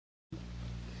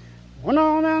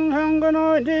오너면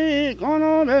한건어디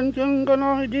건어면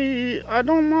경건어디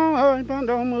아동마을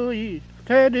반dom의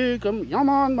대리금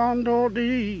야만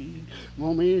만도디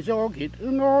몸이 저기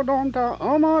노동다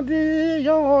어마디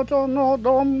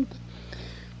여전노동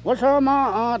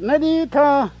와사마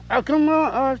내리타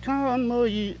아크마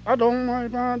아찬의 아동마을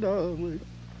반dom의.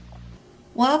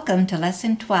 Welcome to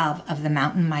Lesson 12 of the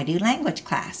Mountain Maidu language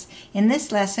class. In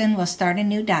this lesson, we'll start a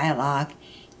new dialogue,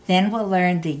 then we'll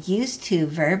learn the used to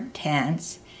verb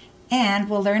tense, and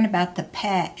we'll learn about the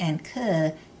pe and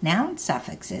ke noun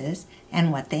suffixes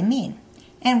and what they mean.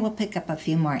 And we'll pick up a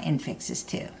few more infixes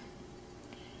too.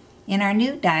 In our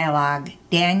new dialogue,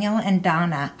 Daniel and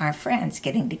Donna are friends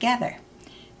getting together.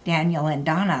 Daniel and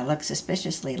Donna look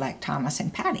suspiciously like Thomas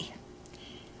and Patty.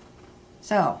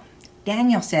 So,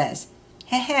 Daniel says,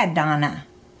 "Hey, Donna,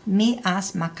 mi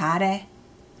as makare?"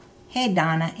 Hey,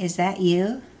 Donna, is that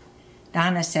you?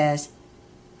 Donna says,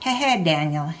 "Hey,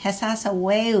 Daniel, hesasa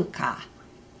weuka."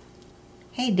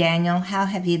 Hey, Daniel, how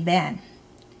have you been?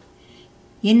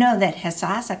 You know that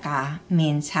hesasaka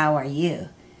means how are you.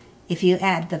 If you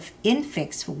add the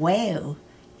infix weu,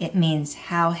 it means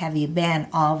how have you been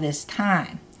all this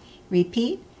time.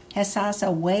 Repeat, hesasa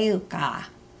weuka.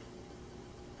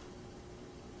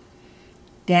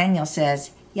 Daniel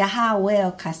says, "Yaha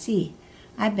weo kasi."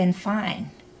 I've been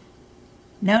fine.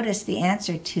 Notice the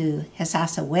answer to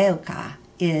hesasa weuka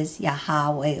is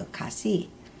yaha weo kasi.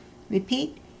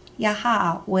 Repeat,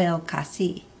 yaha weo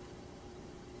kasi.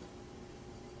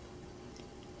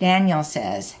 Daniel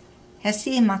says,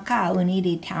 "Hesi maka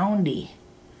unidi taundi."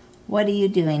 What are you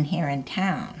doing here in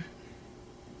town?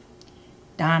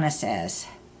 Donna says,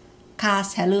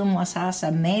 "Kas helum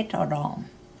wasasa metodom."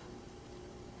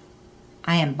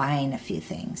 I am buying a few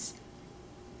things.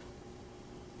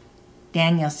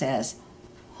 Daniel says,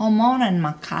 "Homonan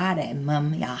makare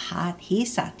mum yahat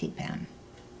hisatipem."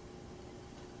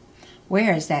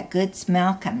 Where is that good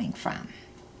smell coming from?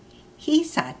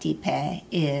 Hisatipe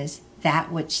is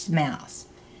that which smells.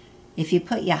 If you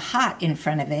put yahat in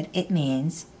front of it, it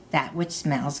means that which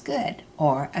smells good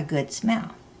or a good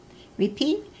smell.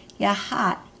 Repeat,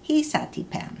 yahat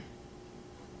hisatipem.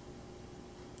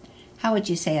 How would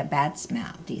you say a bad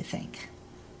smell, do you think?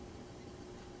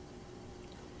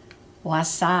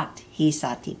 Wasat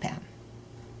hisatipem.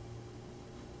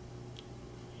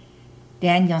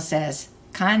 Daniel says,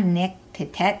 "Kan nik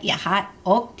titet yahat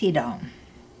oktidom."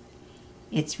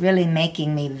 It's really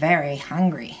making me very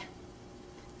hungry.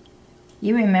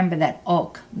 You remember that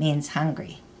ok means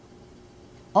hungry.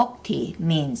 Okti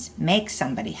means make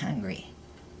somebody hungry.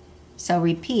 So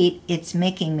repeat, it's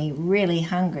making me really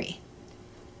hungry.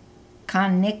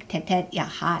 Kan nik tetet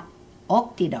yahat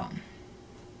oktidom.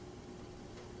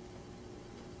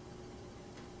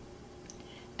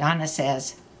 Donna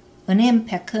says, "Unim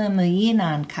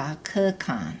pekumuyinan ka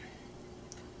kukan."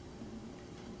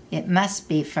 It must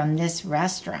be from this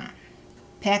restaurant.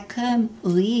 Pekum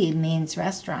ui means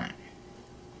restaurant.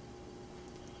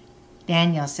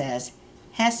 Daniel says,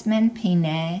 "Hesmen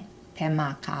pine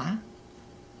pemaka."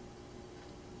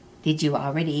 Did you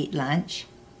already eat lunch?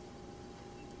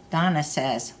 Donna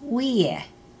says, "Wie,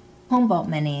 humboldt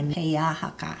menim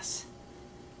peyahakas."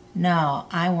 No,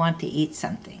 I want to eat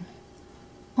something.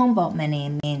 Humboldt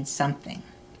menim means something.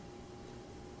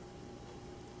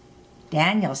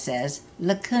 Daniel says,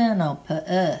 "Lakuno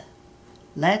pe'u."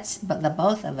 Let's the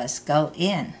both of us go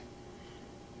in.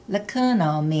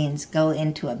 Lakuno means go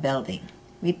into a building.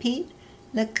 Repeat,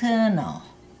 lakuno.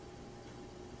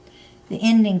 The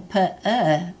ending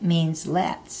pe'u means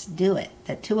let's do it,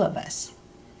 the two of us.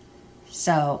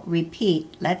 So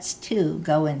repeat, let's two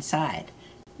go inside.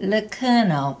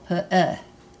 Lakuno pe'u.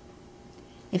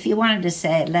 If you wanted to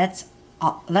say let's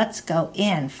go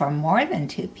in for more than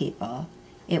two people,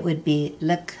 it would be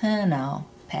lakuno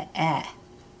pe'e.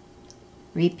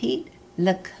 Repeat,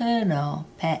 lakuno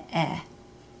pe'e.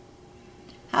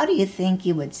 How do you think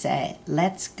you would say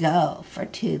let's go for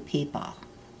two people?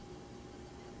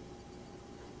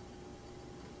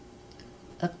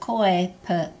 Akoi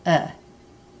pe'e.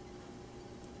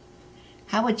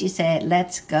 How would you say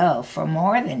let's go for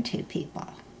more than two people?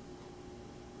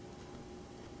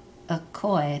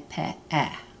 Akoi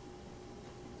pe'e.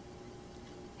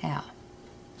 How?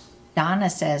 Donna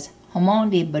says,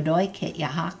 "Homondi bedoike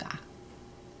yahaka."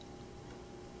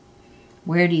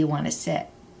 Where do you want to sit?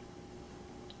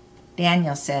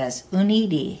 Daniel says,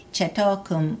 "Unidi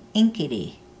chetokum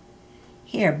inkidi."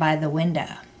 Here by the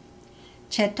window.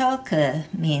 Chetoku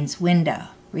means window.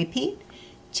 Repeat,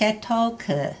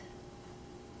 chetoku.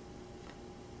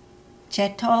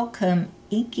 Chetokum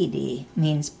inkidi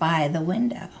means by the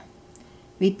window.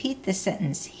 Repeat the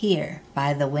sentence, here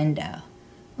by the window.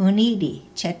 unidi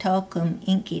cheto cum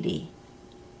incidi.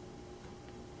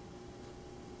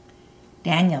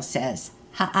 Daniel says,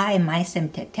 ha'ai maisem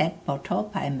tetet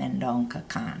botopai mendon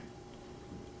kakan.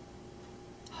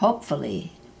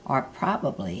 Hopefully, or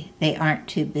probably, they aren't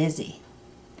too busy.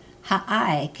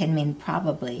 Ha'ai can mean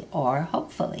probably or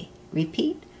hopefully.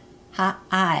 Repeat,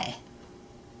 ha'ai.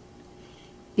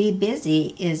 Be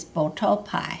busy is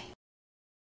botopai.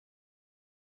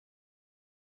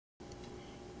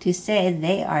 To say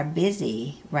they are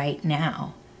busy right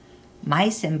now,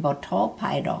 maisem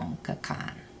botopai don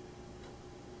kakan.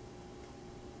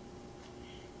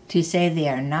 To say they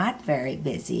are not very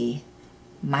busy,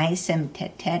 maisem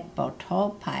tetet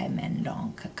botopai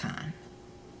mendon kakan.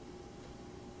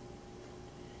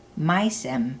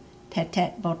 Maisem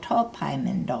tetet botopai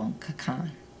mendon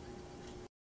kakan.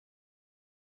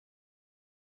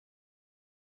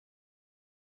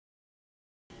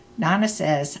 Donna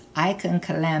says, I can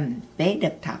kalem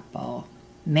bedek tapo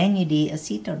menu di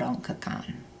asito don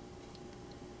kakan.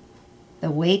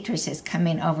 The waitress is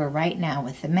coming over right now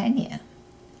with the menu.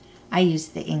 I use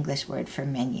the English word for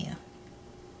menu.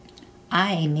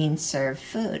 I means serve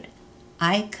food.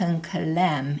 I can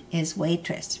kalem is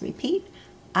waitress. Repeat,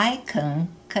 I can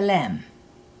kalem.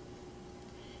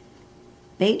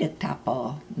 Bedek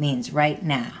tapo means right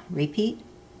now. Repeat,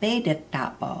 bedek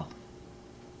tapo.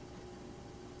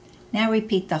 Now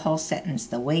repeat the whole sentence.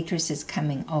 The waitress is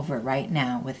coming over right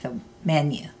now with the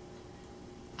menu.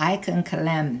 I can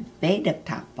kalem bedek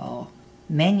tapo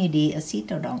menu di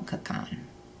asito don kakan.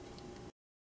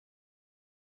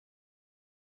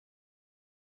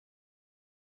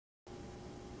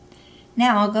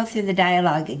 Now I'll go through the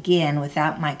dialogue again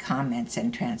without my comments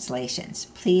and translations.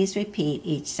 Please repeat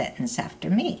each sentence after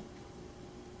me.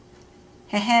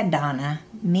 Hehe Donna,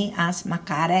 mi as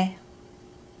makare.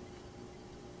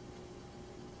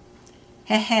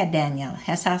 Hehe Daniel,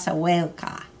 hesas a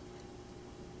weuka.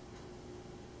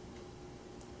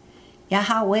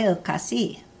 Yaha weuka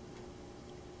si.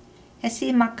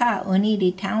 Hesi maka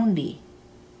unidi taundi.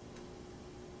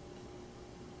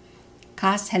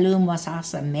 Kas helum was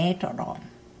asa metodon.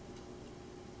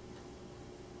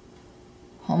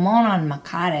 Homonon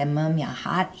makare mum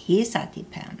yahat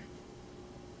hisatipem.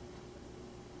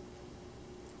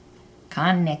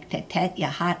 Kan nektetet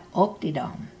yahat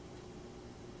oktidom.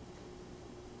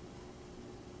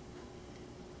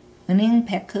 Uning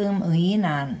pekum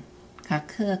uinan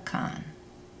kakukan.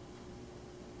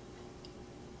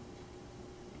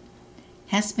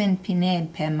 Hespen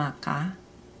pined pemaka.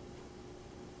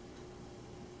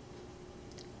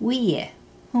 Wiye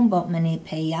humbot mani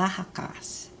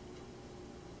peyahakas.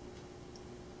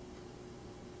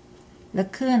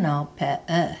 Lakuno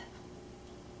pe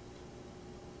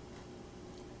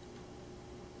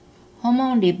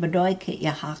Homondi bedoike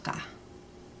yahaka.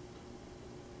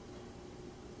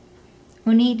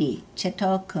 Unidi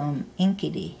chetokum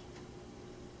incidi.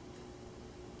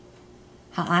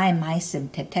 Ha'ai maisem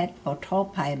tetet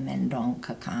botopai mendon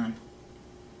kakan.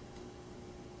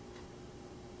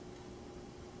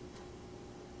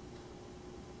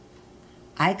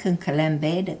 I can kalem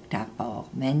bedek tapo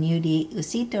menu di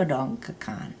usito don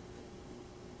kakan.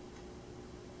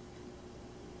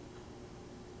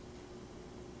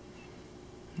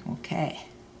 Okay.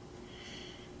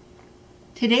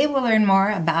 Today we'll learn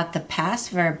more about the past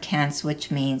verb tense,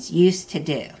 which means used to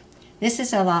do. This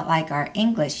is a lot like our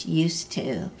English used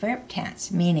to verb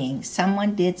tense, meaning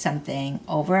someone did something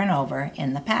over and over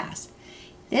in the past.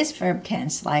 This verb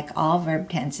tense, like all verb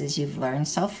tenses you've learned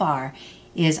so far,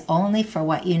 is only for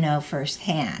what you know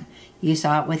firsthand. You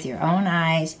saw it with your own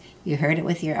eyes, you heard it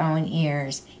with your own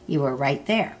ears, you were right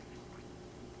there.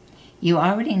 You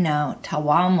already know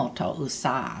tawalmoto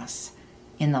usas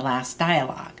in the last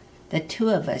dialogue. The two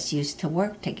of us used to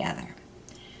work together.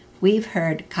 We've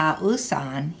heard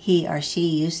ka-usan, he or she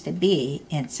used to be,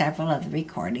 in several of the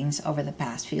recordings over the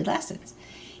past few lessons.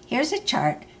 Here's a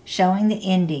chart showing the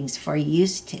endings for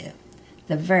used to.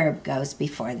 The verb goes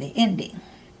before the ending.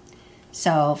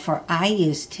 So for I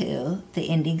used to, the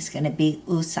ending's going to be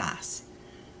usas.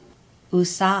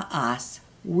 Usaas,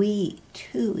 we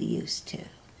too used to.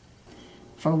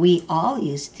 For we all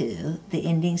used to, the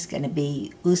ending's going to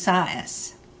be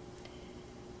usaes.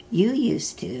 You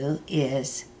used to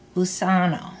is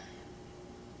usano.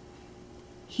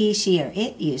 He, she, or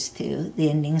it used to, the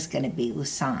ending's going to be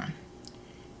usan.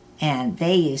 And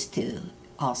they used to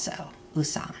also,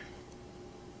 usan.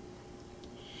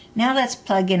 Now let's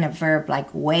plug in a verb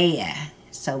like weye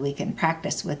so we can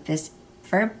practice with this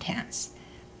verb tense.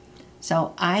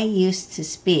 So I used to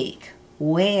speak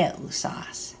weye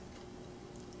usas.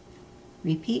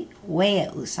 Repeat, weye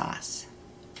usas.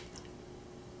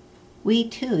 We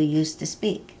too used to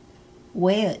speak.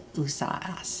 We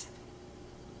usas.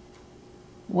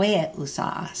 We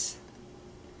usas.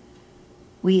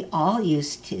 We all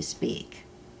used to speak.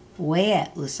 We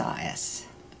usas.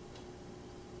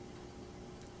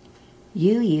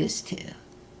 You used to.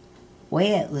 We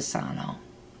usano.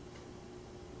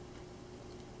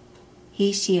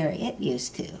 He, she, or it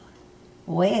used to.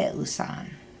 We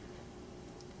usan.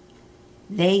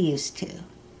 They used to.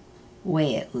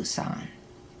 We usan.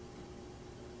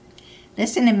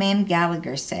 Listen to Mame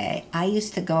Gallagher say, I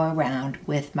used to go around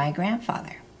with my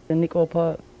grandfather. The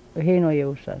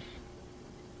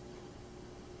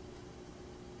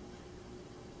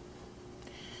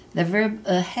verb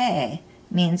uhe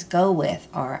means go with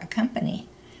or accompany.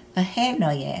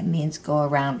 Uhenoye means go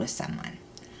around with someone.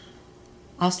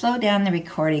 I'll slow down the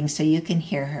recording so you can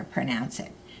hear her pronounce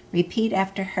it. Repeat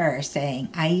after her, saying,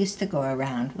 I used to go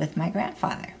around with my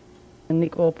grandfather.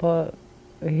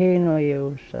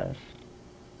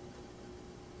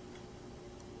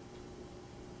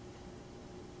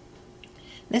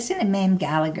 Listen to Mame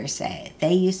Gallagher say,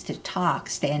 they used to talk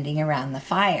standing around the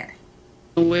fire.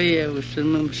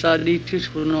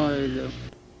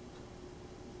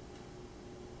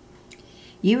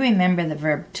 You remember the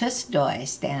verb tus doi,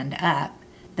 stand up.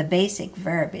 The basic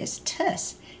verb is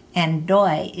tus, and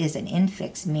doi is an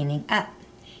infix meaning up.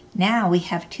 Now we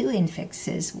have two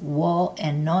infixes, wo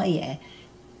and noye,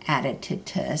 added to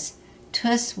tus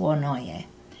wo noye,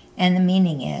 and the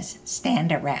meaning is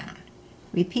stand around.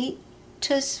 Repeat,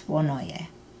 tus wo noye.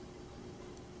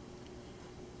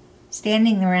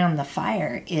 Standing around the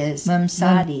fire is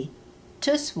mumsadi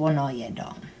tus wo noye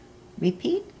dom.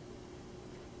 Repeat.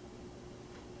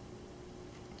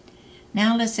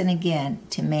 Now listen again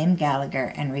to Mame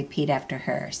Gallagher and repeat after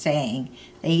her, saying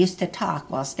they used to talk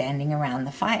while standing around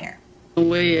the fire.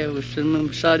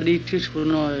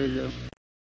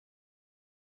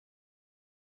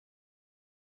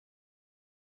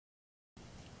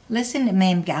 Listen to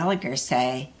Mame Gallagher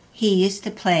say he used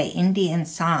to play Indian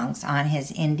songs on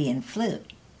his Indian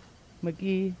flute.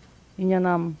 Magi,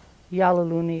 inyanam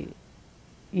yalaluni,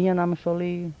 inyanam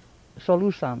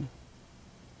solusan.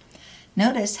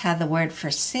 Notice how the word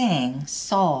for sing,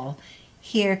 sol,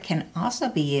 here can also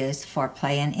be used for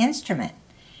play an instrument.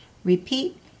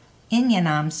 Repeat,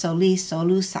 inyanam soli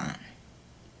solusan.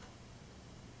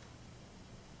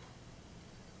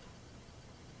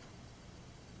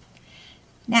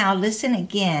 Now listen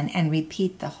again and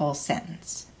repeat the whole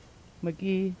sentence.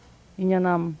 Magi,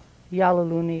 inyanam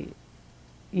yalaluni,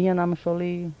 inyanam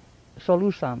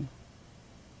solusan.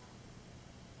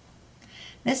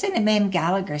 Listen to Mame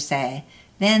Gallagher say,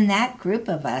 then that group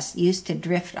of us used to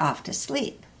drift off to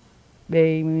sleep.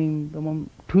 Notice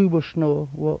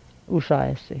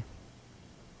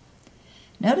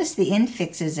the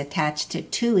infixes attached to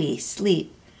tui,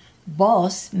 sleep.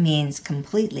 Bos means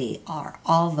completely or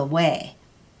all the way.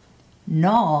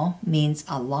 No means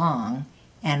along,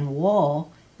 and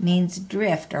wo means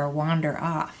drift or wander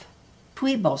off.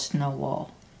 Tuibos no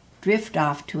wo, drift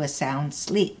off to a sound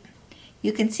sleep.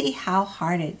 You can see how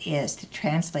hard it is to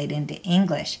translate into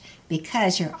English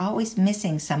because you're always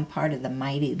missing some part of the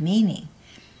Maidu meaning.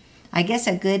 I guess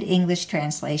a good English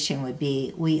translation would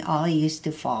be, we all used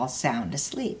to fall sound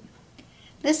asleep.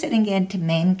 Listen again to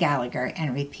Mame Gallagher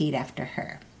and repeat after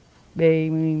her.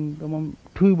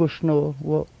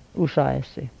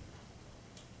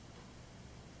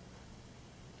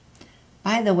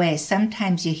 By the way,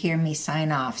 sometimes you hear me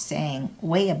sign off saying,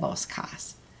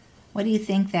 Weyaboskas. What do you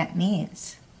think that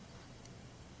means?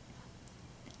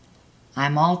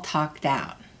 I'm all talked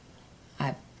out.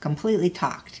 I've completely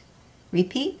talked.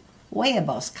 Repeat,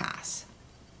 Weyaboskas.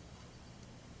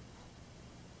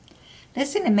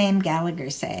 Listen to Mame Gallagher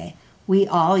say, we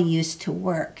all used to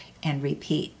work, and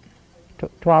repeat.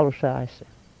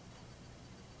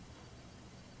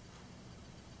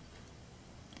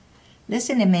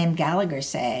 Listen to Mame Gallagher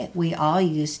say, we all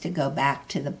used to go back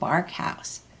to the bark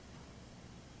house.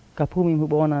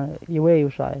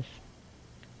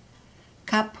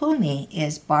 Kapumi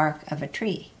is bark of a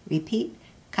tree. Repeat,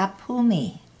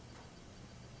 kapumi.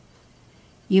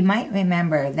 You might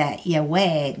remember that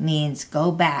Yahweh means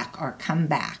go back or come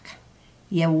back.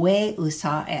 Yahweh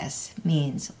usas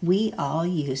means we all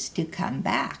used to come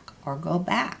back or go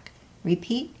back.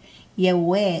 Repeat,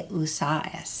 Yahweh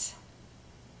usas.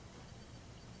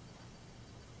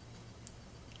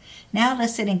 Now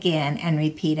listen again and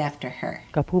repeat after her.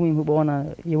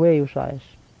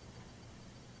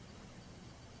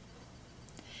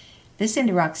 Listen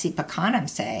to Roxy Pakanam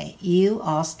say, you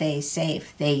all stay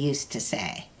safe, they used to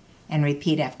say. And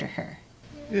repeat after her.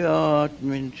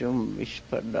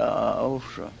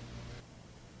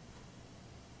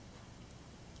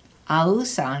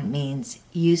 Ausan means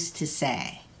used to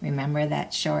say. Remember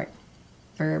that short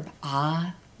verb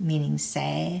a, meaning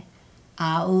say?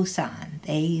 Ausan,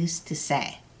 they used to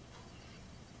say.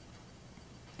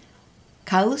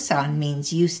 Kausan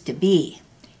means used to be,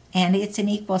 and it's an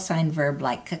equal sign verb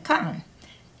like kakan.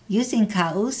 Using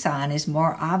kausan is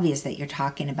more obvious that you're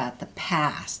talking about the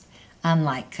past,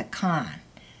 unlike kakan.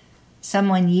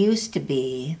 Someone used to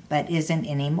be, but isn't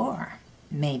anymore.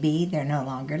 Maybe they're no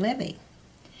longer living.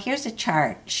 Here's a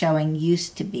chart showing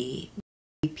used to be.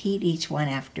 Repeat each one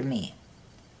after me.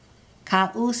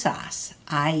 Kausas,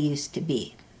 I used to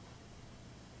be.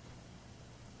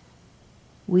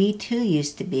 We too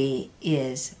used to be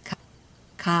is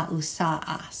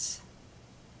kausaas.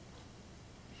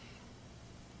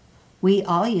 We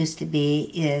all used to be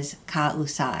is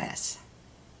kausayas.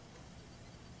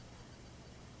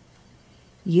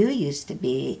 You used to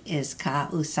be is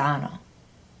kausano.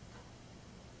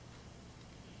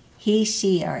 He,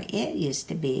 she, or it used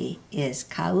to be is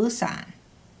kausan.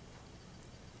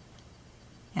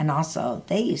 And also,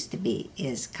 they used to be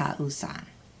is kausan.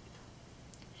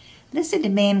 Listen to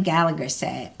Mame Gallagher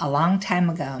say, a long time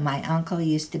ago, my uncle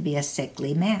used to be a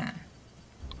sickly man.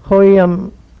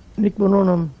 Hoiam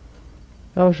nikmononam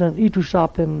kausan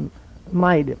itusapem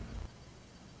maidem.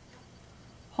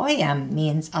 Hoyam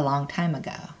means a long time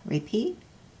ago. Repeat.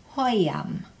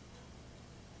 Hoyam.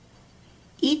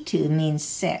 Itu means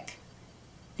sick.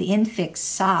 The infix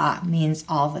sa means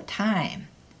all the time.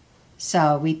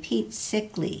 So repeat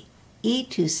sickly.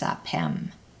 Itu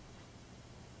sapem.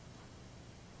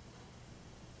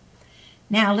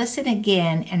 Now listen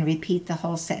again and repeat the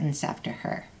whole sentence after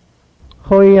her.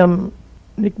 Hoiam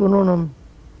nikmononam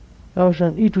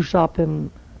kausan itusapem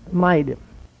maidem.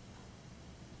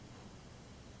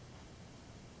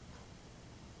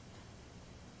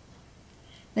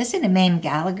 Listen to Mame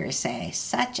Gallagher say,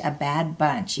 such a bad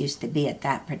bunch used to be at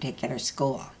that particular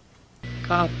school.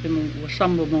 Kaapem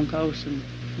wasambo mon kausan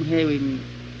mhewin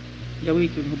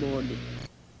yawikun hubodi.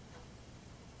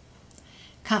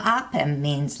 Kaapem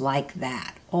means like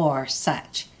that, or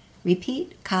such.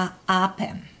 Repeat,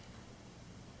 kaapem.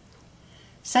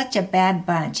 Such a bad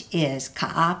bunch is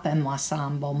kaapem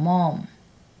wasambo mom.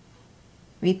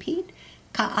 Repeat,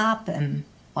 kaapem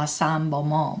wasambo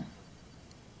mom.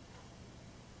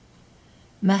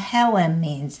 Mahewem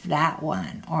means that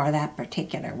one, or that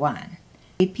particular one.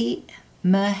 Repeat,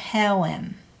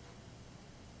 mahewem.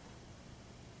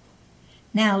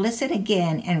 Now listen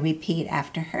again and repeat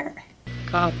after her.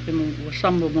 Kaapem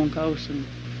wasambo mon kausan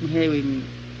mhewin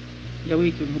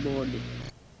yawikun hubodi.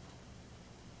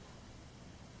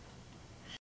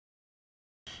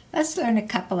 Let's learn a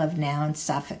couple of noun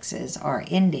suffixes or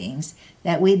endings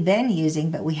that we've been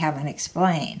using but we haven't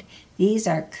explained. These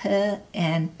are k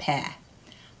and pe.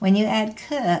 When you add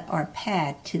k or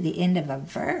pe to the end of a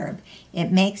verb,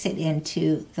 it makes it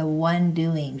into the one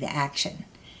doing the action.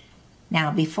 Now,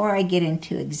 before I get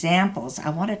into examples, I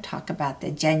want to talk about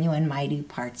the genuine maidu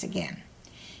parts again.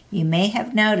 You may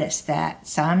have noticed that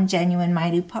some genuine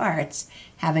maidu parts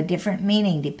have a different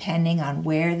meaning depending on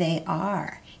where they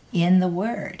are in the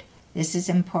word. This is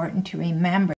important to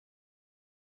remember.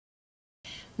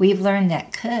 We've learned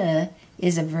that k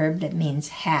is a verb that means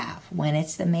have when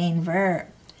it's the main verb.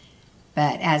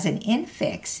 But as an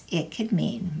infix, it could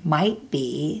mean might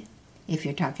be, if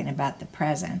you're talking about the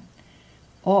present,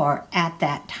 or at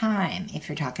that time, if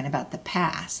you're talking about the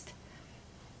past.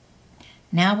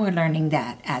 Now we're learning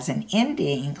that as an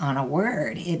ending on a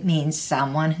word, it means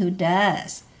someone who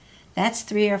does. That's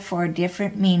 3 or 4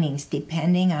 different meanings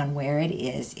depending on where it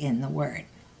is in the word.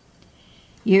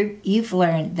 You've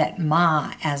learned that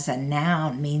ma as a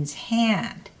noun means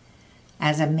hand.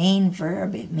 As a main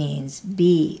verb, it means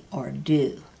be or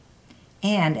do.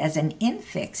 And as an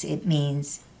infix, it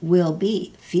means will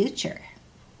be, future.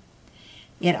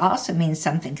 It also means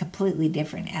something completely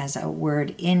different as a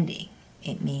word ending.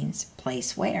 It means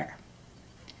place where.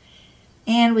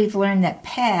 And we've learned that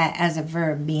pe as a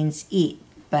verb means eat,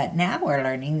 but now we're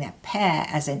learning that pe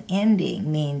as an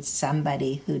ending means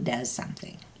somebody who does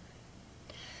something.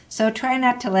 So try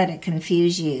not to let it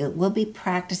confuse you. We'll be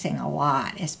practicing a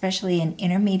lot, especially in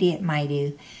intermediate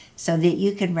maidu, so that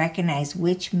you can recognize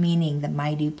which meaning the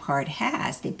maidu part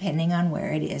has depending on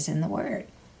where it is in the word.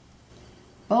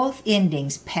 Both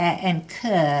endings, pe and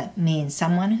k, mean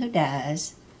someone who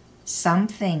does,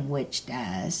 something which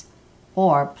does,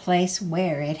 or place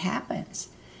where it happens.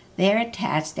 They're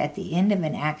attached at the end of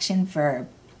an action verb,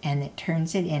 and it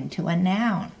turns it into a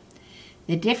noun.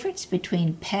 The difference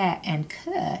between pe and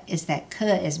k is that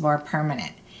k is more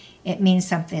permanent. It means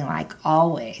something like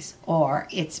always or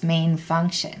its main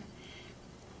function.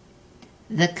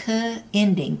 The k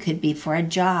ending could be for a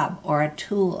job or a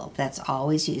tool that's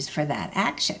always used for that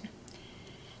action.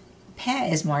 Pe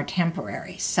is more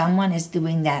temporary. Someone is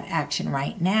doing that action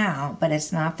right now, but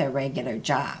it's not their regular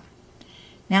job.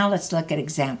 Now let's look at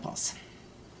examples.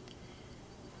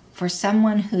 For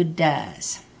someone who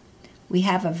does, we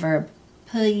have a verb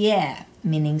pye,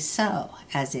 meaning sew,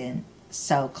 as in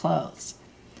sew clothes.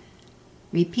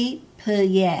 Repeat,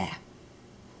 pye.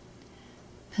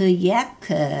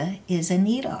 Pyeke is a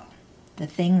needle, the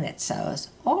thing that sews,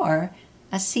 or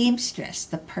a seamstress,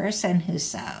 the person who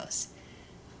sews.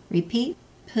 Repeat,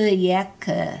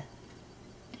 pyeke.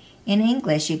 In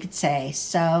English, you could say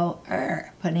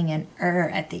sew-er, putting an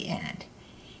at the end.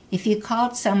 If you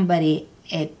called somebody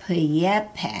a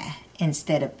pyepe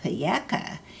instead of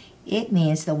pyeke, it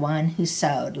means the one who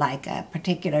sewed, like a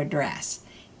particular dress.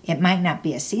 It might not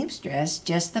be a seamstress,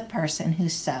 just the person who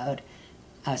sewed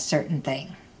a certain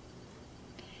thing.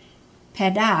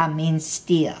 Peda means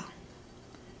steal,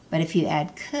 but if you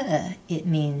add k, it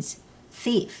means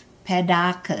thief.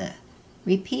 Pedake.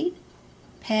 Repeat,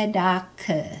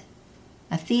 pedake.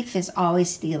 A thief is always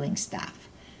stealing stuff.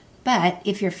 But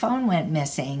if your phone went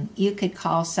missing, you could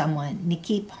call someone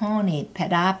nikiponi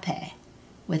pedape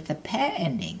with the pe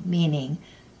ending, meaning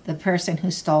the person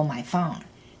who stole my phone.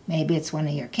 Maybe it's one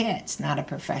of your kids, not a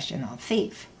professional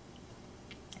thief.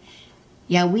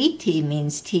 Yawiti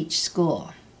means teach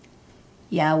school.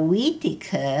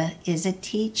 Yawitika is a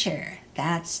teacher.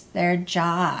 That's their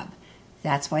job.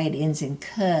 That's why it ends in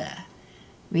k.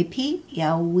 Repeat,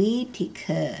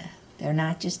 yawitika. They're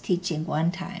not just teaching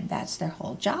one time. That's their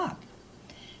whole job.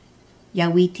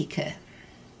 Yawitika.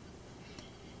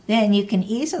 Then you can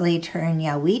easily turn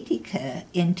yawitika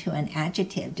into an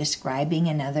adjective describing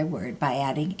another word by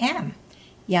adding m.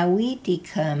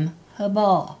 Yawitikum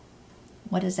habo.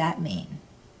 What does that mean?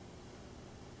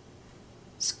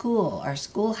 School or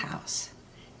schoolhouse.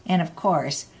 And of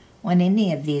course, when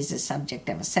any of these is subject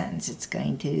of a sentence, it's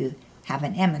going to have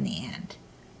an M in the end.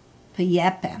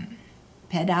 Pyepem,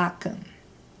 pedakum,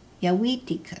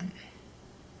 yawitikum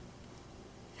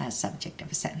as subject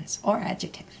of a sentence or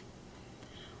adjective.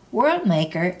 World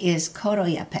maker is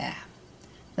koroyape,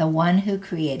 the one who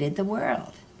created the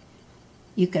world.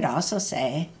 You could also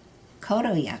say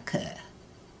koroyaku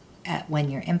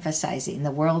when you're emphasizing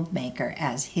the world maker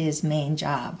as his main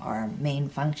job or main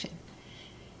function.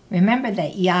 Remember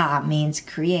that ya means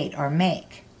create or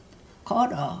make.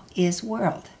 Koro is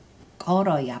world.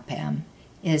 Koroyapem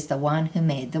is the one who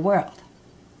made the world.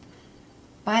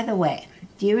 By the way,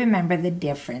 do you remember the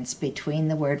difference between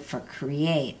the word for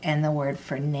create and the word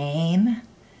for name?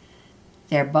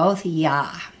 They're both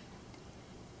ya.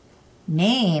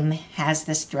 Name has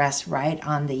the stress right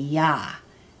on the ya,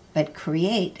 but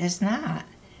create does not.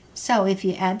 So if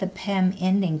you add the pem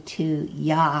ending to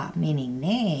ya, meaning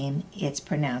name, it's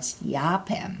pronounced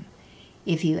yapem.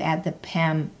 If you add the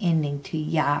pem ending to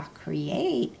ya,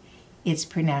 create, it's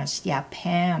pronounced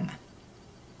yapem.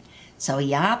 So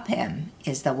yapem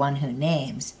is the one who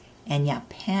names, and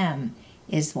yapem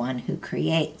is one who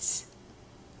creates.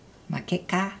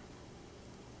 Makika.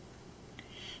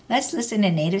 Let's listen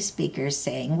to native speakers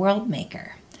saying world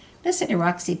maker. Listen to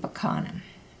Roxy Pakanam.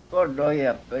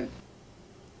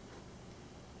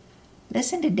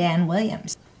 Listen to Dan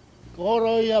Williams.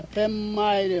 Koroyapem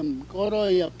maidem,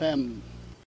 koroyapem.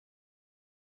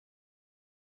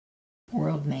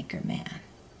 World maker man.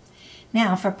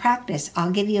 Now for practice,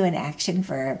 I'll give you an action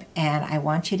verb and I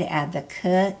want you to add the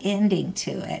k ending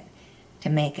to it to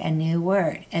make a new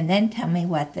word, and then tell me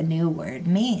what the new word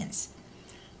means.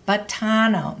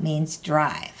 Batano means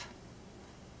drive.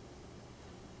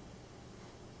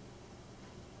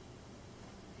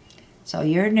 So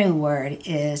your new word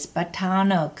is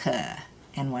batanoke.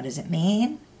 And what does it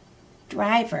mean?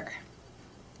 Driver.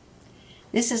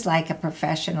 This is like a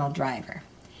professional driver.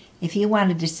 If you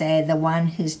wanted to say the one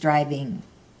who's driving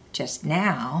just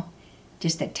now,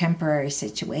 just a temporary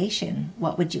situation,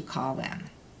 what would you call them?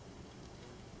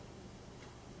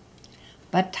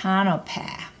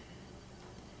 Batanope.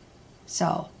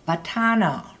 So,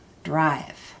 batano,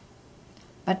 drive.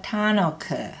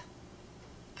 Batanoke,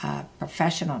 a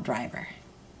professional driver.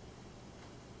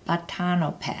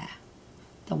 Batanope,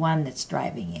 the one that's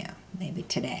driving you, maybe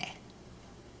today.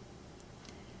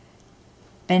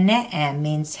 Bene'e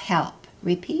means help.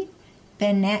 Repeat.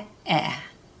 Bene'e.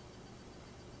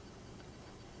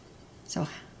 So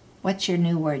what's your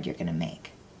new word you're going to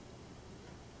make?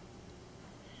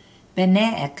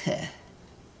 Bene'eke.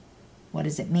 What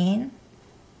does it mean?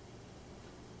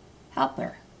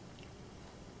 Helper.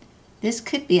 This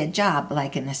could be a job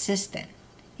like an assistant.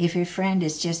 If your friend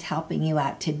is just helping you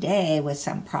out today with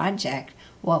some project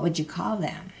what would you call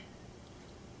them?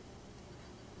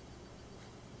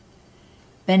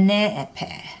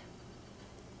 Bene'epe.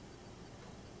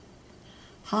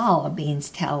 Hal means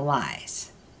tell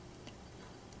lies.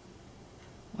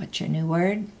 What's your new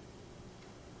word?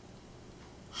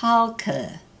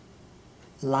 Halke,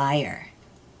 liar.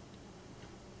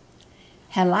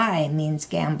 Helai means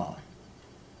gamble.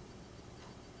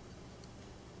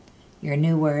 Your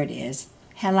new word is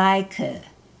helaike,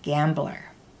 gambler.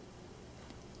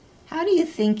 How do you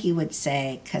think you would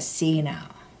say casino?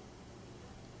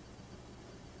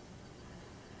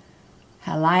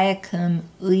 Helaiakum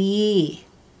uyi,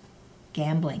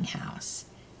 gambling house.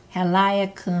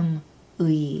 Helaiakum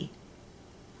uyi.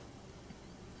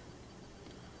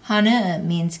 Hanu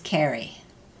means carry.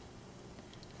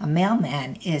 A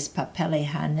mailman is papeli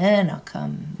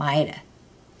hanunakum maida.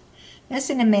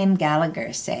 Listen to Mame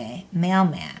Gallagher say,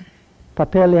 mailman.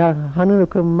 Papeli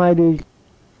hanunakum maida.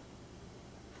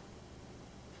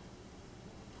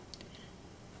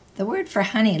 The word for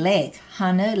honey lake,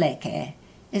 hanu leke,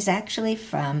 is actually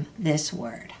from this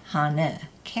word, hanu,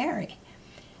 carry.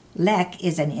 Lek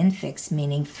is an infix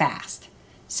meaning fast.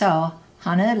 So,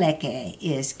 hanu leke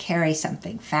is carry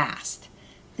something fast.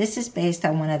 This is based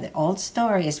on one of the old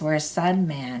stories where a sun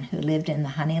man who lived in the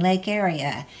Honey Lake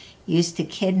area used to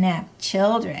kidnap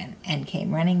children and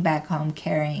came running back home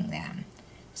carrying them.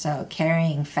 So,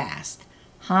 carrying fast.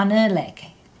 Hanu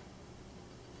leke.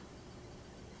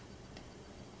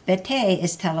 Bete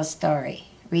is tell a story.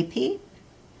 Repeat.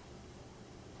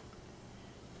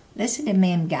 Listen to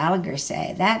Mame Gallagher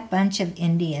say, that bunch of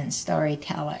Indian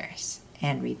storytellers,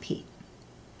 and repeat.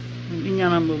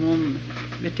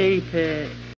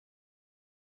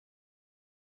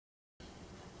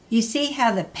 You see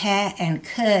how the pe and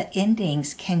k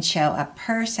endings can show a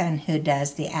person who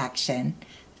does the action,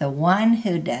 the one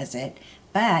who does it,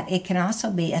 but it can also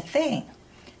be a thing,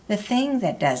 the thing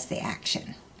that does the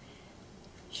action.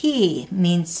 He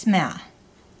means smell.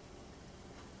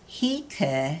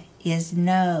 He-ke is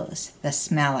nose, the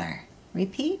smeller.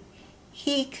 Repeat.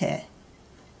 He-ke,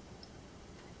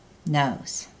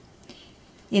 nose.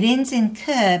 It ends in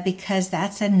ke because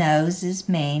that's a nose's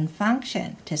main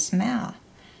function, to smell.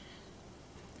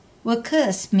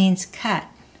 Wakus means cut.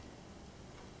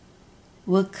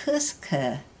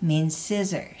 Wakuske means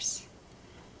scissors.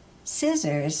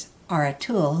 Scissors are a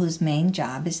tool whose main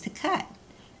job is to cut.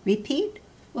 Repeat.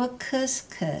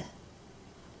 Wakuske.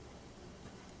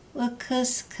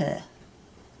 Wakuske.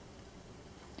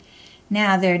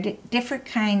 Now, there are different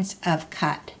kinds of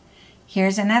cut.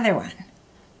 Here's another one.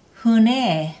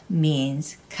 Hune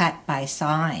means cut by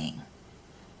sawing.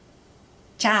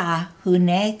 Cha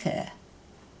huneke,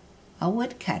 a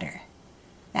woodcutter.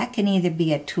 That can either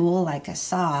be a tool like a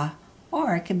saw,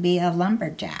 or it could be a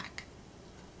lumberjack.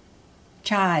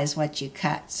 Cha is what you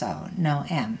cut, so no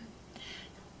M.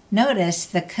 Notice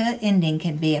the k ending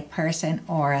can be a person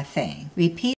or a thing.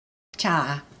 Repeat.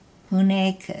 Cha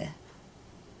huneke.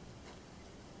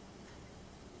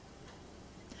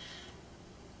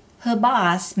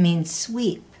 Hubas means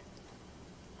sweep.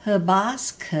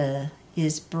 Hubaske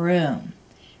is broom.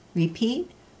 Repeat.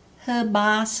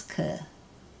 Hubaske.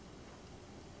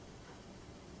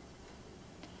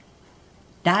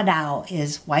 Dadao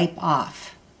is wipe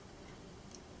off.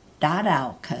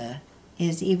 Dadauke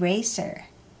is eraser.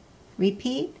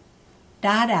 Repeat.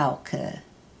 Dadauke.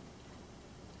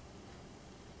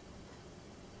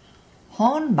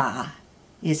 Honba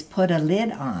is put a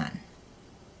lid on.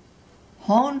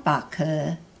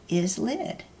 Honbake is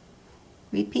lid.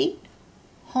 Repeat.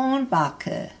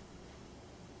 Honbake.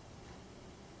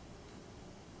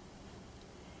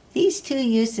 These two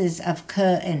uses of ke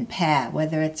and pe,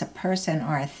 whether it's a person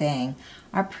or a thing,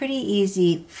 are pretty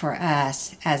easy for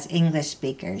us as English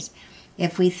speakers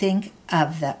if we think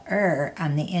of the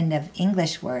on the end of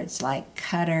English words like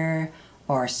cutter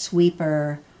or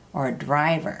sweeper or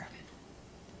driver.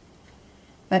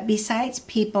 But besides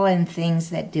people and things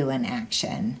that do an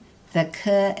action, the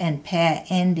ke and pe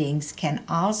endings can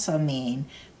also mean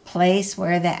place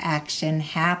where the action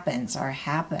happens or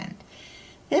happened.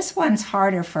 This one's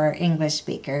harder for English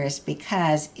speakers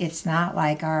because it's not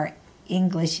like our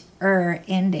English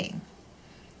ending.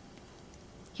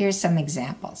 Here's some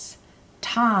examples.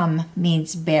 Tom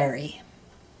means bury.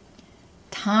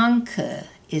 Tanke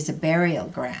is a burial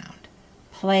ground,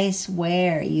 place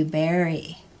where you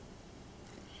bury.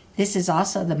 This is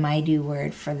also the Maidu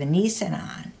word for the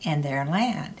Nisenan and their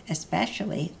land,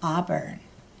 especially Auburn.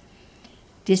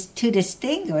 To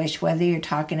distinguish whether you're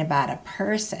talking about a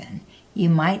person, you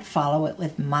might follow it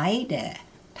with Maide,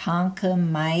 Tanke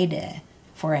Maide,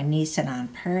 for a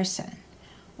Nisenan person,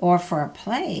 Or for a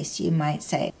place, you might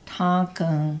say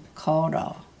Tankung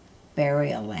Kodo,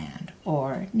 burial land,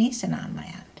 or Nisanan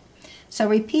land. So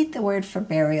repeat the word for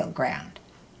burial ground.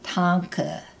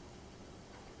 Tanka.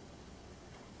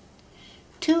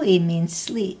 Tui means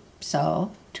sleep,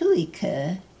 so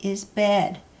tuika is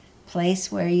bed,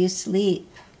 place where you sleep.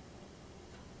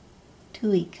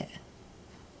 Tuika.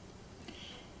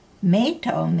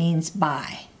 Meto means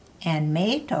buy, and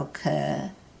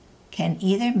metoka can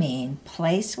either mean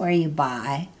place where you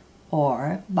buy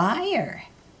or buyer.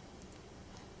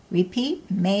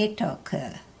 Repeat,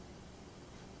 metoka.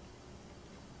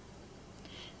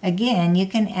 Again, you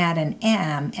can add an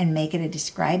M and make it a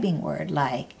describing word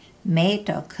like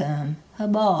metokum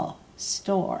habo,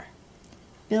 store,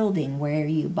 building where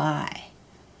you buy.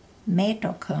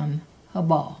 Metokum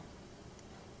habo.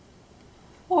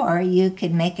 Or you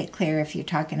could make it clear if you're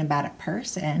talking about a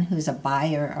person who's a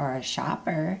buyer or a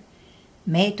shopper.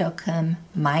 Metokum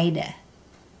maida.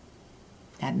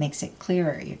 That makes it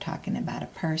clearer you're talking about a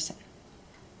person.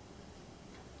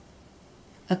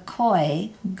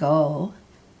 Akoi, go,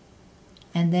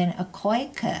 and then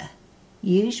akoika,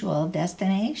 usual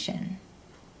destination.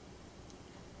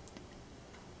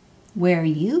 Where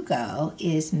you go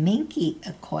is minki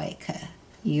akoika,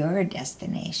 your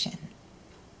destination.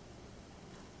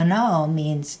 Ano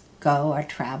means go or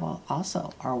travel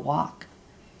also, or walk.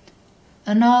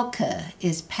 Anoka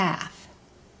is path,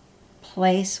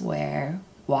 place where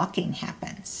walking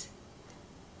happens.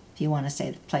 If you want to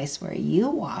say the place where you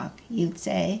walk, you'd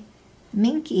say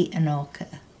minki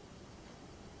anoka.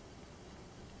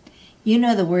 You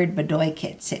know the word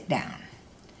badoikit, sit down.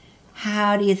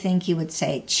 How do you think you would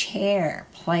say chair,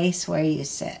 place where you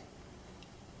sit?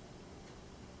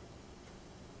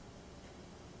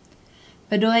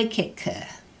 Badoikitka.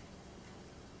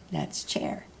 That's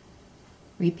chair.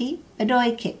 Repeat,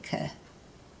 badoikitka.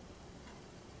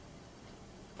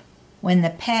 When the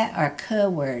pe or k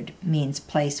word means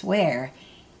place where,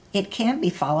 it can be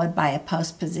followed by a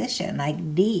postposition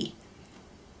like di.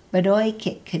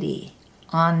 Badoikitkadi,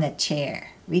 on the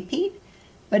chair. Repeat,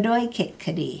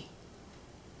 badoikitkadi.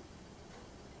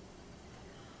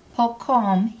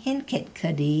 Pokom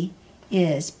hinkitkadi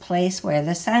is place where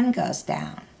the sun goes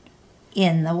down,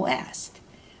 in the west.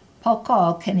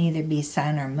 Poko can either be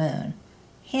sun or moon.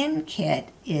 Hinkit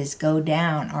is go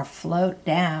down or float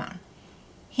down.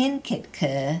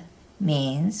 Hinkitka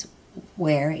means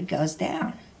where it goes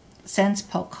down. Since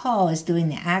poko is doing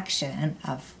the action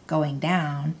of going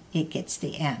down, it gets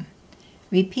the M.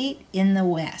 Repeat, in the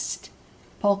west.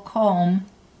 Pokom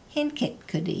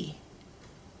hinkitkudi.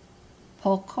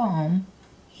 Pokom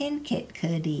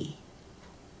hinkitkudi.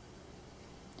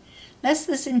 Let's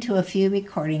listen to a few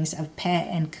recordings of pe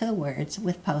and k words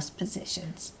with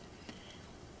postpositions.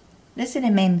 Listen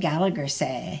to Mame Gallagher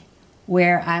say,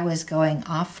 where I was going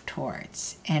off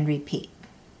towards, and repeat.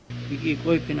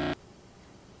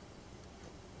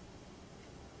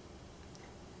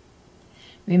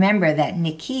 Remember that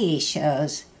Niki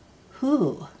shows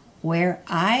who, where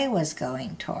I was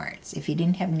going towards. If you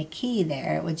didn't have Niki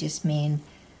there, it would just mean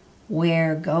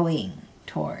where going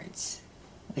towards,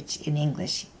 which in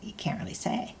English you can't really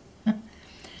say.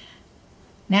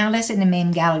 Now listen to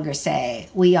Mame Gallagher say,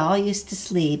 we all used to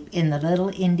sleep in the little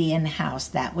Indian house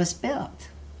that was built.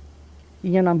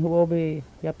 Ianam huobi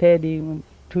yapedi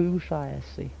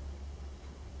tuusaiasi.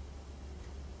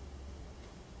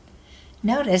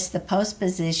 Notice the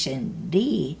postposition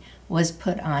D was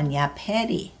put on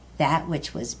yapedi, that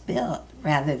which was built,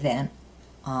 rather than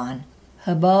on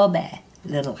hubobe,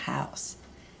 little house.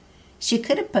 She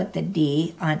could have put the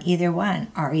D on either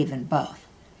one, or even both.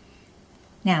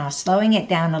 Now, slowing it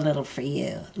down a little for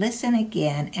you, listen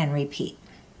again and repeat.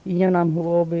 Ianam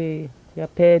huobi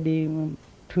yapedi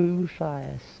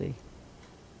tuusaiasi.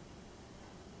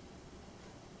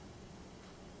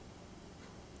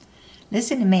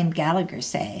 Listen to Mame Gallagher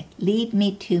say, lead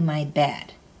me to my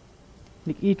bed.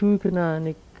 Nik ituikana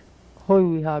nik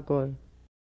hoi hagoi.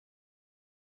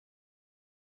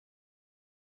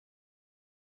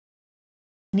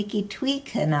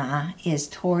 Nikituikana is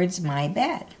towards my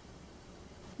bed.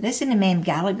 Listen to Mame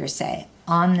Gallagher say,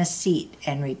 on the seat,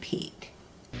 and repeat.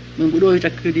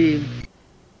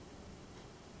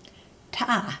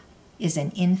 Ta is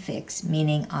an infix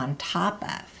meaning on top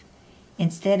of.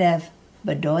 Instead of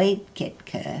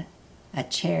badoikitka, a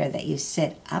chair that you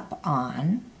sit up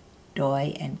on,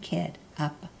 doi and kit,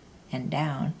 up and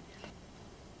down,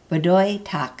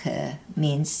 badoitaka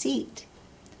means seat,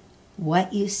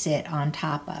 what you sit on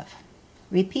top of.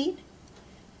 Repeat,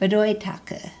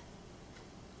 badoitaka.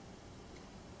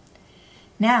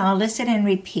 Now listen and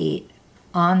repeat,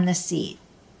 on the seat.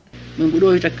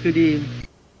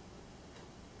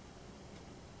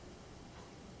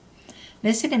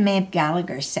 Listen to Mabe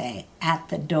Gallagher say, at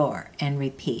the door, and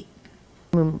repeat.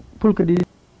 Pulkadi.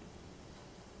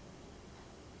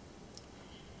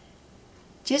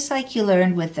 Just like you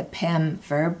learned with the PEM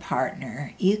verb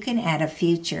partner, you can add a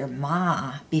future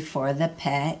ma before the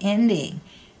pe ending,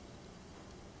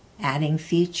 adding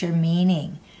future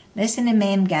meaning. Listen to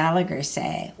Mabe Gallagher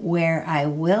say, where I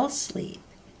will sleep.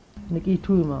 Niki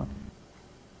tuima.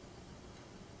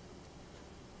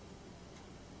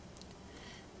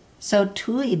 So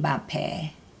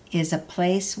tuibape is a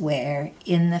place where,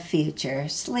 in the future,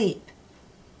 sleep.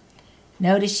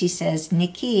 Notice she says,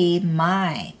 Nikki,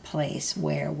 my place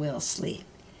where we'll sleep.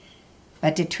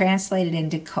 But to translate it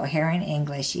into coherent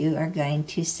English, you are going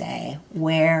to say,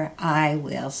 where I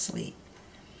will sleep.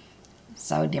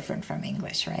 So different from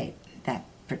English, right? That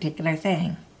particular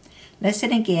thing.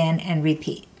 Listen again and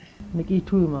repeat. Niki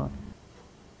tuima.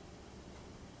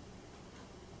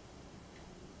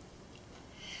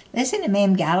 Listen to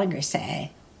Mabe Gallagher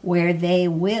say, where they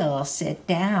will sit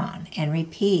down, and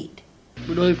repeat.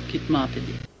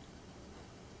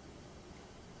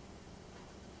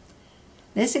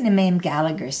 Listen to Mabe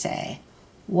Gallagher say,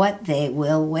 what they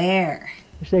will wear.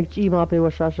 Sek chi mape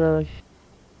wasasa.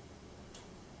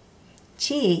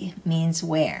 Chi means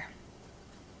where.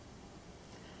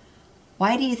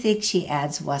 Why do you think she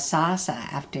adds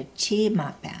wasasa after chi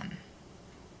mapem?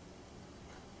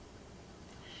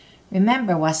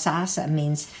 Remember, wasasa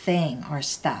means thing or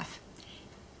stuff.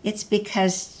 It's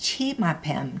because chi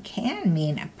mapem can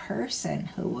mean a person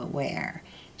who will wear.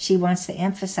 She wants to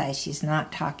emphasize she's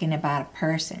not talking about a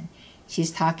person.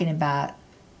 She's talking about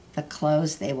the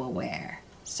clothes they will wear.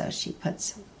 So she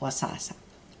puts wasasa,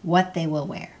 what they will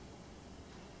wear.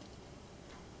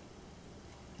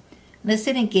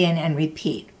 Listen again and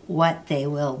repeat what they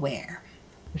will wear.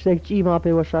 Sek chi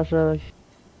mape wasasa.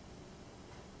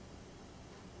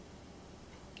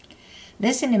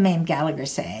 Listen to Mabe Gallagher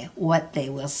say what they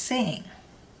will sing.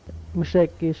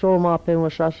 Museki so mape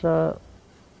wasasa.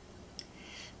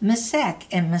 Masek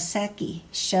and Maseki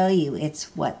show you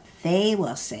it's what they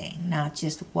will sing, not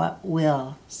just what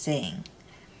will sing.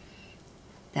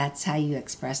 That's how you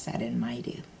express that in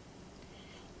Maidu.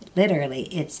 Literally,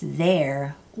 it's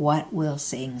their what will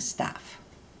sing stuff,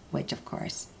 which of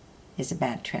course is a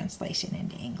bad translation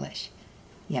into English.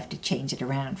 You have to change it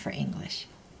around for English.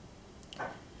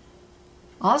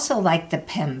 Also, like the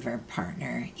PEM verb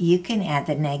partner, you can add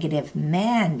the negative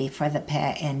man before the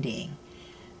pe ending.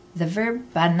 The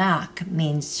verb banak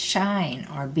means shine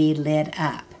or be lit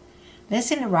up.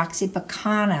 Listen to Roxy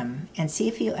Bacanum and see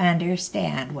if you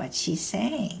understand what she's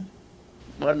saying.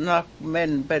 Banak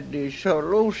men the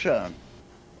solution.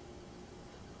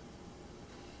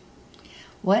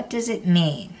 What does it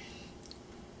mean?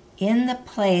 In the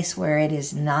place where it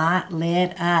is not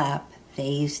lit up, they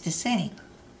used to sing.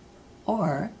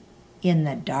 Or, in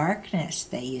the darkness,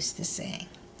 they used to sing.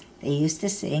 They used to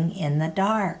sing in the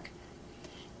dark.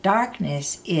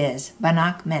 Darkness is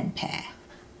banak menpe,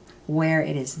 where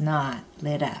it is not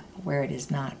lit up, where it is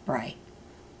not bright.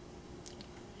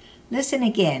 Listen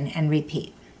again and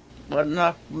repeat.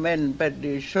 Banak men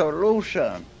the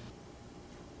solution.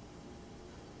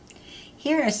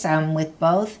 Here are some with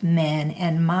both men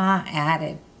and ma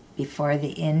added before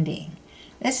the ending.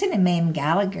 Listen to Mabe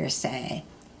Gallagher say,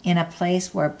 in a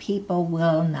place where people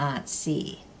will not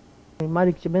see.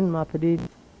 Marik chiben mapedi.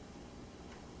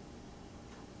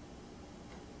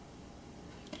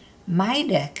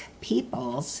 Maidic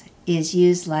peoples is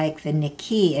used like the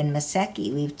Niki and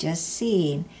Maseki we've just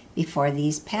seen before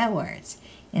these pe words.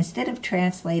 Instead of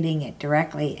translating it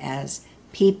directly as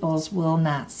peoples will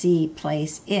not see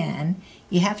place in,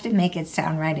 you have to make it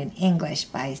sound right in English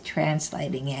by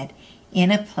translating it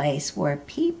in a place where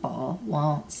people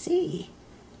won't see.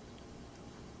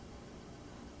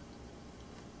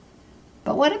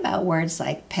 But what about words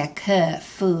like peke,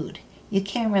 food? You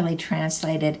can't really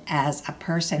translate it as a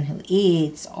person who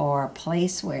eats or a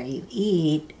place where you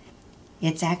eat.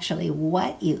 It's actually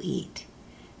what you eat.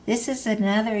 This is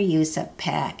another use of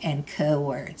pe and ke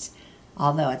words.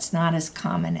 Although it's not as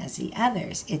common as the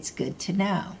others, it's good to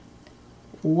know.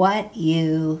 What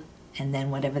you, and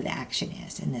then whatever the action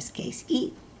is, in this case,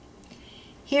 eat.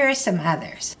 Here are some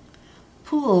others.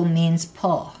 Pool means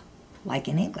pull, like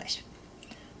in English.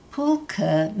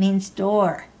 Pulka means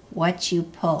door, what you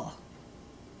pull.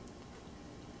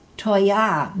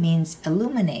 Toya means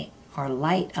illuminate or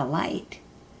light a light.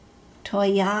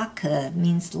 Toyaka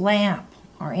means lamp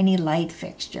or any light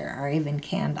fixture or even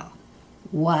candle.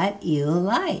 What you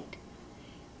light.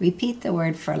 Repeat the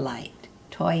word for light.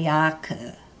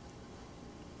 Toyaka.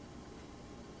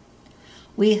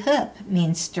 We hoop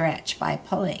means stretch by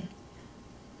pulling.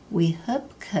 We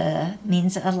hupke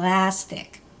means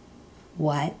elastic,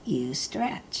 what you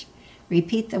stretch.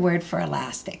 Repeat the word for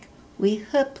elastic. We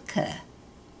hupke.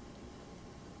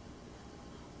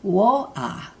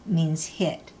 Woa means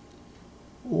hit.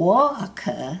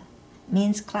 Woake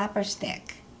means clapper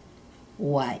stick,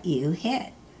 what you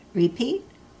hit. Repeat.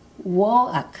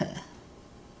 Woake.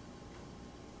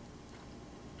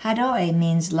 Hadoi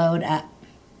means load up.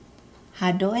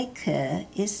 Hadoike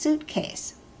is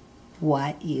suitcase,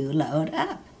 what you load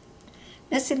up.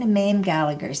 Listen to Mame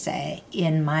Gallagher say,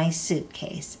 in my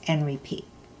suitcase, and repeat.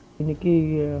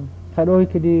 Niki hadoi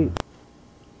kedi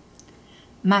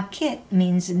Makit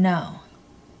means know,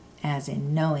 as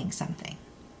in knowing something.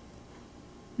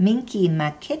 Minki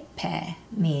makitpe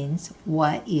means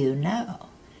what you know.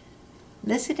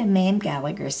 Listen to Mame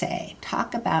Gallagher say,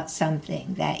 talk about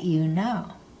something that you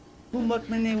know.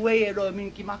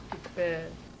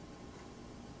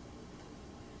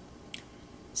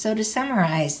 So to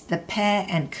summarize, the pe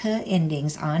and k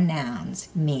endings on nouns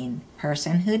mean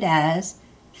person who does,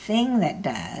 thing that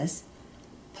does,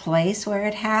 place where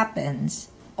it happens,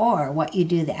 or what you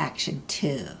do the action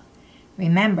to.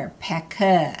 Remember, pe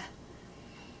k.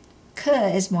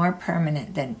 K is more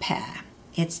permanent than pe.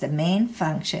 It's the main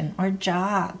function or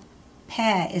job.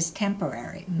 Pe is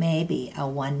temporary, maybe a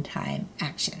one-time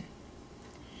action.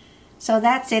 So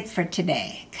that's it for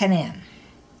today. Kanim.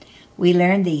 We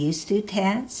learned the used to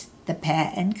tense, the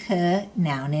pe and k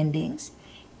noun endings,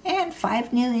 and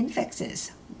 5 new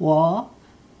infixes: wo,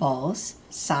 bos,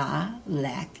 sa,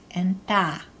 lek, and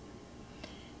da.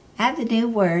 Add the new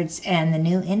words and the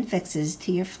new infixes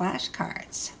to your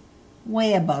flashcards.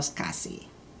 Wea bos kasi.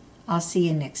 I'll see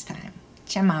you next time.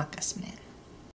 Chamakas, man.